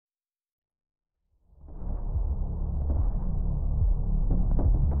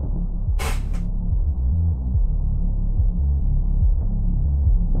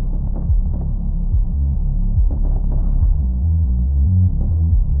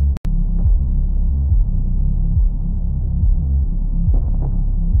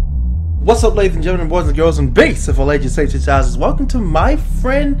What's up, ladies and gentlemen, boys and girls, and base of all ages, safety sizes. Welcome to my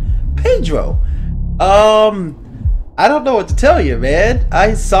friend Pedro. I don't know what to tell you, man.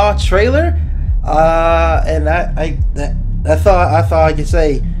 I saw a trailer, and I thought I could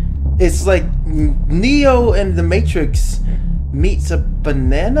say it's like Neo and the Matrix meets a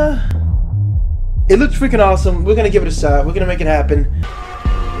banana. It looks freaking awesome. We're gonna give it a shot. We're gonna make it happen.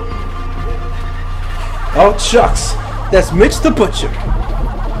 Oh shucks, that's Mitch the Butcher.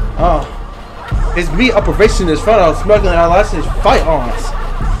 Oh, his meat operation is front of smuggling our licensed firearms.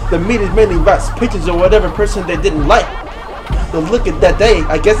 The meat is mainly rats, pigeons, or whatever person they didn't like. But look at that day.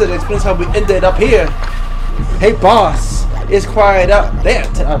 I guess it explains how we ended up here. Hey boss, it's quiet out there.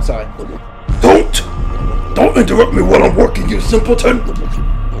 I'm sorry. Don't interrupt me while I'm working, you simpleton.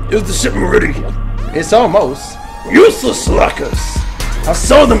 Is the shipment ready? It's almost. Useless slackers. I'll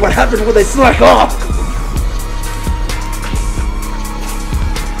show them what happens when they slack off.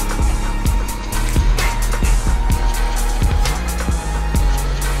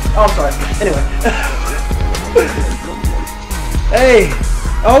 Oh, I'm sorry. Anyway. Hey.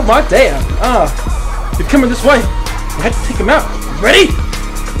 Oh, my damn. You're coming this way. You have to take him out. Ready?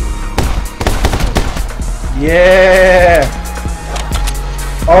 Yeah.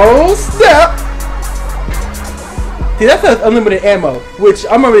 Oh, snap. See, that's unlimited ammo, which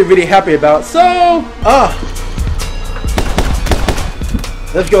I'm already really happy about. So,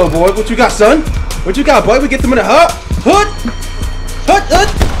 let's go, boy. What you got, son? What you got, boy? We get them in the hood.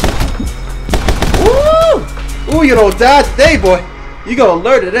 Woo! Ooh, you don't die today, boy. You gonna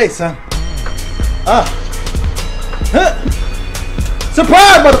learn today, son.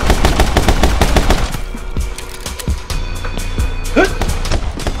 Surprise, mother.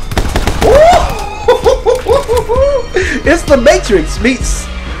 It's the Matrix meets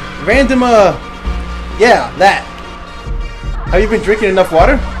random, yeah, that. Have you been drinking enough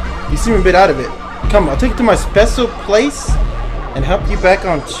water? You seem a bit out of it. Come, I'll take you to my special place and help you back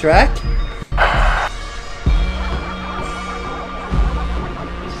on track.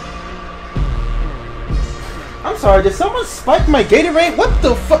 I'm sorry, did someone spike my Gatorade? What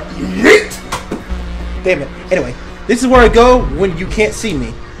the fuck? Damn it. Anyway, this is where I go when you can't see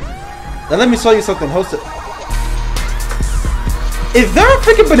me. Now let me show you something. Host it. Is there a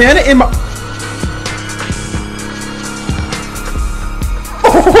freaking banana in my...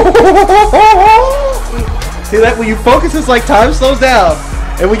 See that? When you focus, it's like time slows down.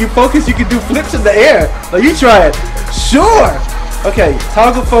 And when you focus, you can do flips in the air. Now you try it. Sure. Okay,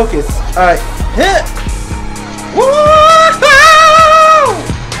 toggle focus. Alright. Hit. Woo!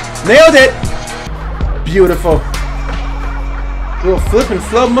 Nailed it. Beautiful. Little flip and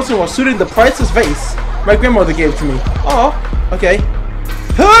slow motion while shooting the priceless vase my grandmother gave to me. Oh, okay.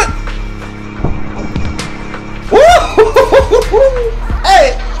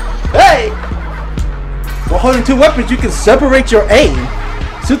 Hey! Hey! While holding two weapons, you can separate your aim.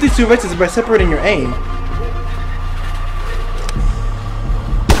 Shoot these two vases by separating your aim.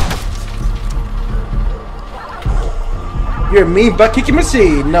 You're a mean butt kicking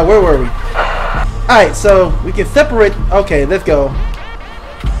machine. No, where were we? Alright, so we can separate. Okay, let's go.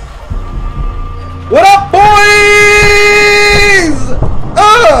 What up, boys?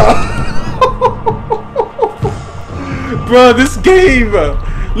 Bro, this game.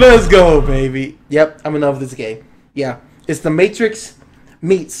 Let's go, baby. Yep, I'm in love with this game. Yeah, it's The Matrix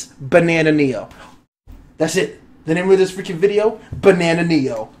meets Banna-Neo. That's it. The name of this freaking video,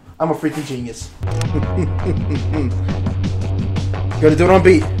 Banna-Neo. I'm a freaking genius. Gotta do it on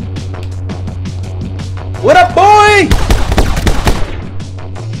beat. What up, boy?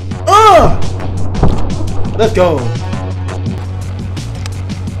 Let's go.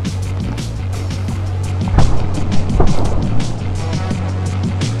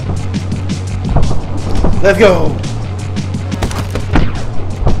 Let's go.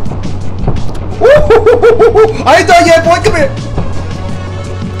 I ain't done yet, boy. Come here.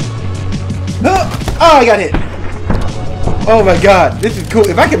 Oh, I got hit. Oh my god, this is cool.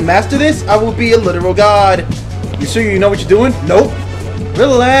 If I can master this, I will be a literal god. You sure you know what you're doing? Nope.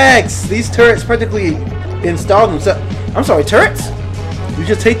 Relax. These turrets practically installed themselves. I'm sorry, turrets? You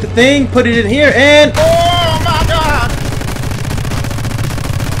just take the thing, put it in here, and... Oh my god!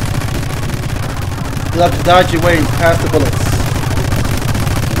 You'll have to dodge your way past the bullets.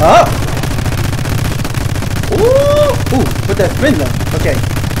 Oh! Ooh! Ooh, put that spin though. Okay.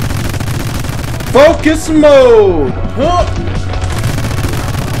 Focus mode! Huh.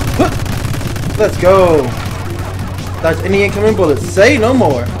 Huh. Let's go. Dodge any incoming bullets. Say no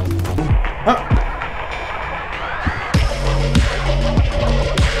more. Huh.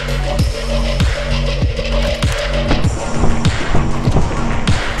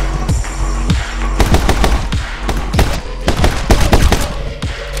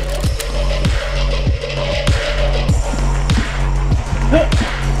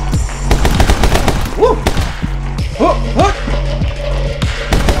 Hook, hook.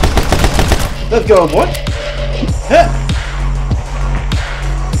 Let's go, boy. Huh.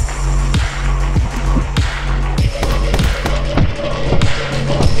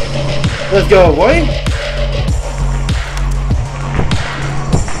 Let's go, boy.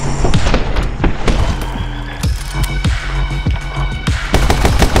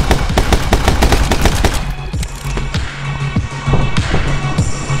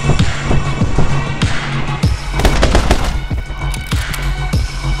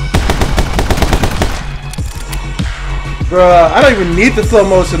 Bruh, I don't even need the slow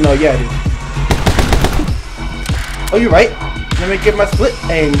motion though. Yeah, dude. Oh, you're right. Let me get my split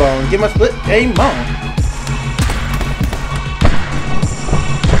aim on. Get my split aim on.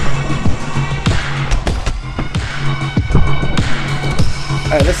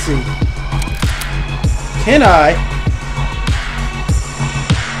 Alright, let's see. Can I?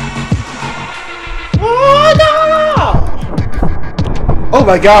 Oh no! Oh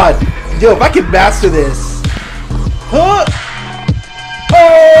my god. Yo, if I can master this. Huh?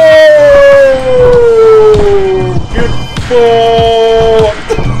 Oh! Get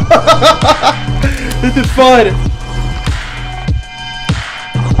fucked! This is fun!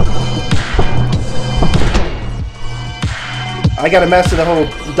 I gotta master the whole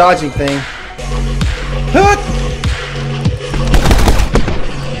dodging thing. Huh?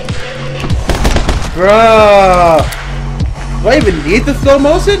 Bruh! Do I even need the slow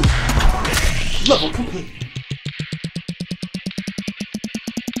motion? Level complete.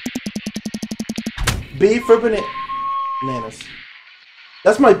 B for bananas.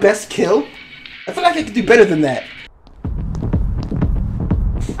 That's my best kill? I feel like I could do better than that.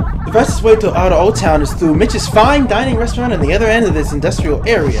 The fastest way to out of Old Town is through Mitch's fine dining restaurant on the other end of this industrial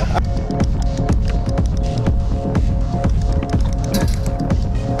area.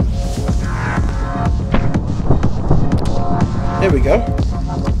 There we go.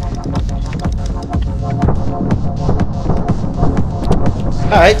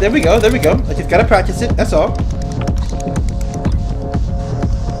 Alright, there we go, there we go. I just gotta practice it, that's all.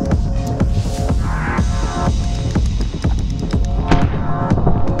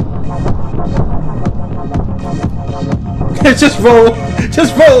 Just roll!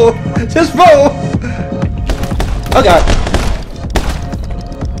 Just roll! Just roll! Oh god.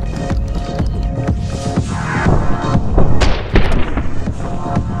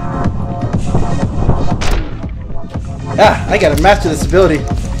 Ah, I gotta master this ability.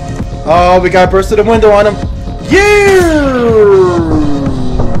 Oh, we gotta burst through the window on him. Yeah!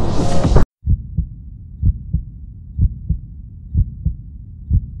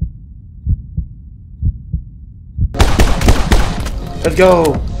 Let's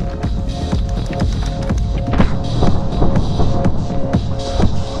go.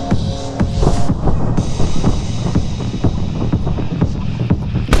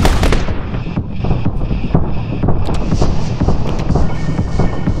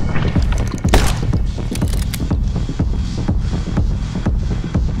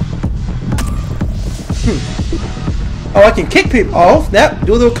 Oh, I can kick people. Oh, snap.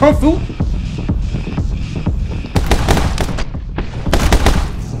 Do a little kung fu.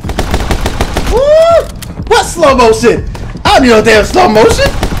 Woo! What slow motion? I don't need no damn slow motion.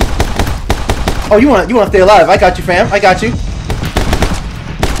 Oh, you want to stay alive? I got you, fam. I got you.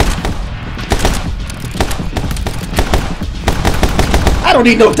 I don't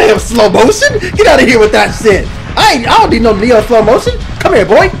need no damn slow motion. Get out of here with that shit. I don't need no Neo slow motion. Come here,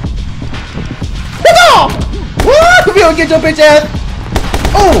 boy. Woo! You don't get your bitch ass.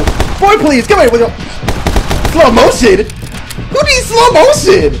 Oh, boy, please come here with your slow motion. Who needs slow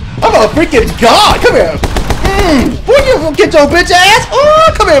motion? I'm a freaking god. Come here. Boy, you don't get your bitch ass.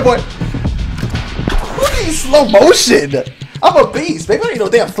 Oh, come here, boy. Who needs slow motion? I'm a beast, baby. I don't need no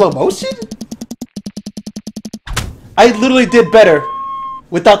damn slow motion. I literally did better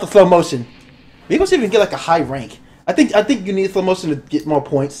without the slow motion. Maybe we should even get like a high rank. I think you need slow motion to get more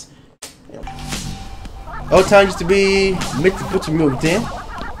points. Old Town used to be Mitch the Butcher moved in.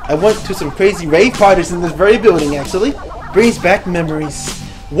 I went to some crazy rave parties in this very building, actually. Brings back memories.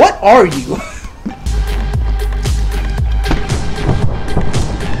 What are you?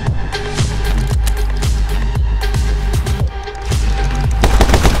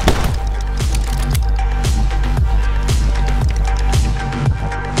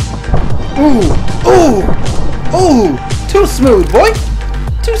 Ooh, ooh, ooh, too smooth, boy.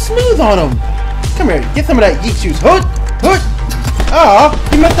 Too smooth on him. Come here, get some of that yeet juice. Hood, hood. Ah,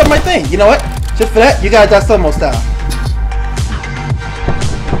 you messed up my thing. You know what? Just for that, you got that slow-mo style.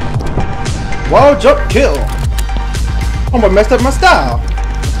 Wall jump kill. Homeboy messed up my style.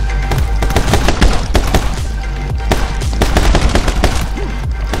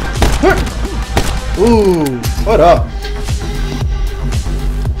 Ooh, what up?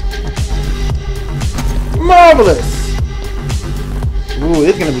 Marvelous! Ooh,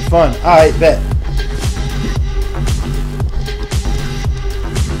 it's gonna be fun. Alright, bet.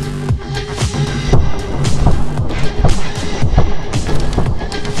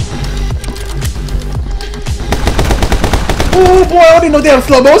 Ooh, boy, I don't need no damn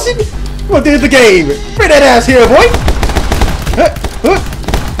slow motion. What is the game? Bring that ass here, boy.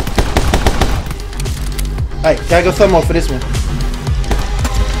 Alright, gotta go slow mo for this one.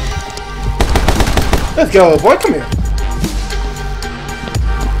 Let's go, boy. Come here.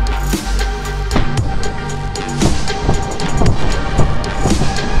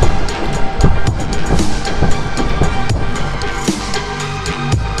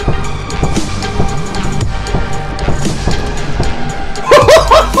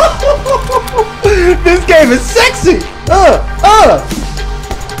 This game is sexy!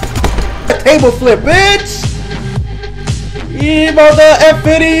 Table flip, bitch! Mother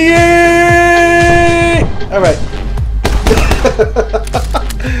effing Alright.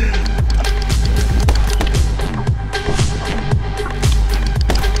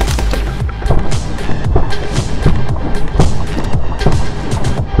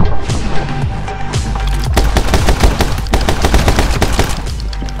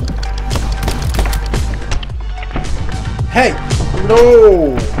 Hey!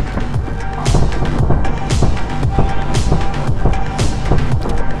 No!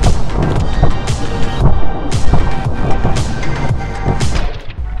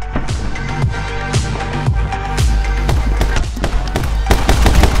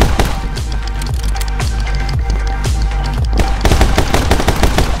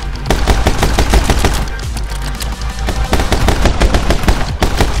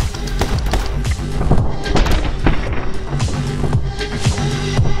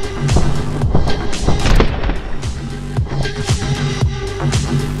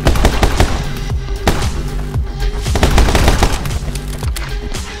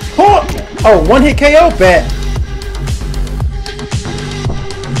 Oh, one hit KO? Bet.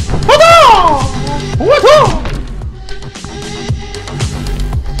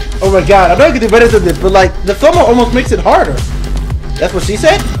 Oh my god, I know I can do better than this, but like, the slow-mo almost makes it harder. That's what she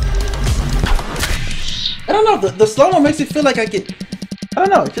said? I don't know, the slow-mo makes it feel like I don't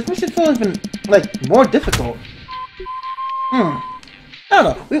know, it just makes it feel even, like, more difficult. I don't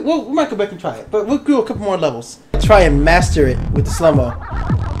know, we might go back and try it, but we'll do a couple more levels. Try and master it with the slow-mo.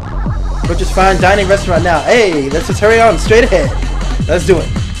 But just fine dining restaurant now. Hey, let's just hurry on straight ahead. Let's do it.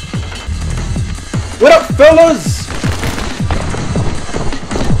 What up, fellas?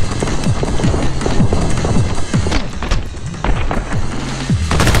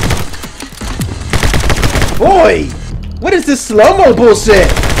 Boy, what is this slow-mo bullshit?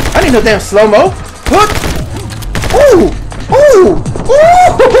 I need no damn slow-mo. Look. Ooh, ooh,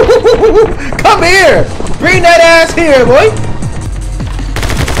 ooh. Come here. Bring that ass here, boy.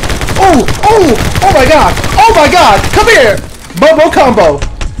 Oh, oh, oh my god, come here, Bobo combo.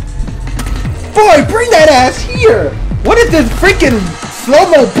 Boy, bring that ass here. What is this freaking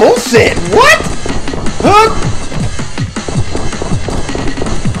slow-mo bullshit? What? Huh?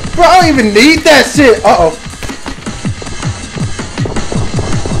 Bro, I don't even need that shit. Uh-oh.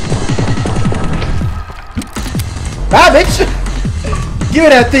 Bye, bitch. Give me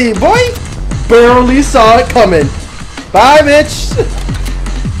that thing, boy. Barely saw it coming. Bye, bitch.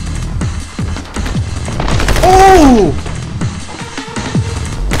 Oh!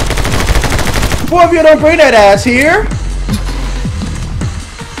 Boy, if you don't bring that ass here.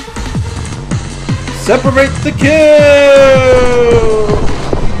 Separate the kill!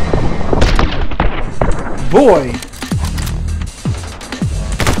 Boy.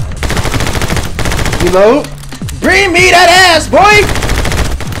 Reload. Bring me that ass, boy!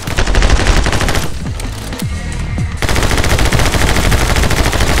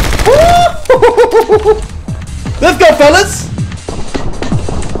 Woo! Let's go, fellas!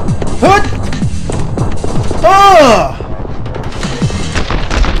 Hood!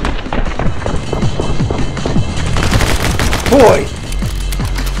 Boy!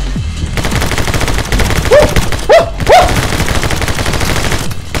 Woo! Woo! Woo!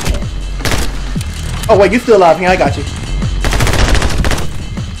 Oh wait, you still alive here? I got you.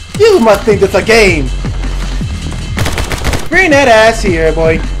 You must think it's a game. Bring that ass here,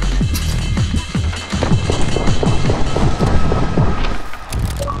 boy.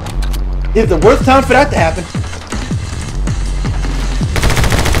 It's the worst time for that to happen.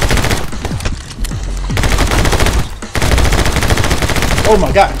 Oh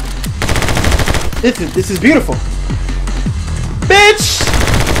my god. This is beautiful. Bitch!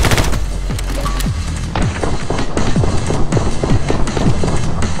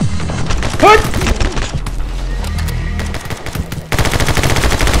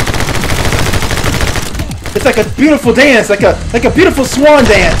 It's like a beautiful dance, like a beautiful swan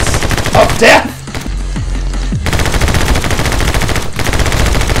dance of death.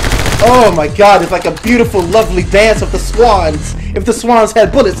 Oh my god, it's like a beautiful, lovely dance of the swans. If the swans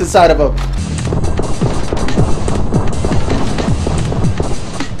had bullets inside of them.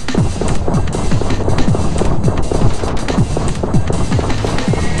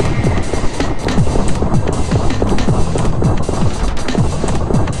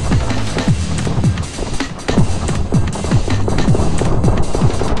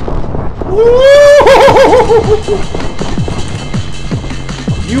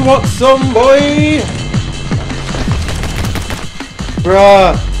 You want some, boy?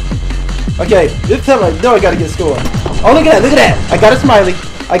 Bruh. Okay, this time I know I gotta get a score. Oh, look at that, look at that. I got a smiley.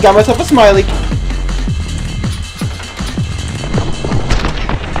 I got myself a smiley.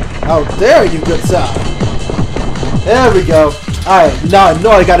 How dare you, good sir. There we go. Alright, now I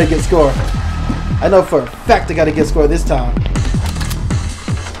know I gotta get a score. I know for a fact I gotta get a score this time.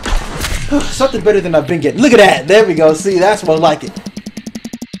 Something better than I've been getting. Look at that. There we go. See, that's more like it.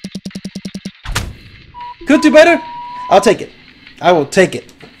 Could do better? I'll take it. I will take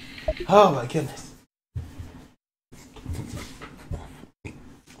it. Oh my goodness.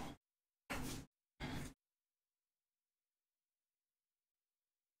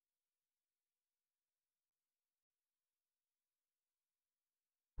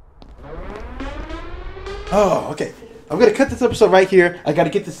 Oh, okay. I'm gonna cut this episode right here. I gotta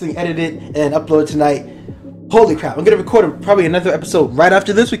get this thing edited and uploaded tonight. Holy crap, I'm gonna record probably another episode right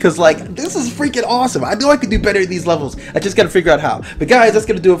after this because, like, this is freaking awesome. I know I could do better at these levels. I just gotta figure out how. But guys, that's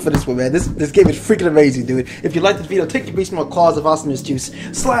gonna do it for this one, man. This game is freaking amazing, dude. If you like this video, take your beast mode claws of awesomeness juice,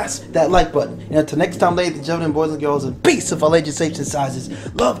 slash that like button. And until next time, ladies and gentlemen, boys and girls, and peace of all ages, shapes, and sizes.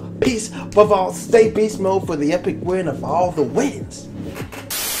 Love, peace, above all, stay beast mode for the epic win of all the wins.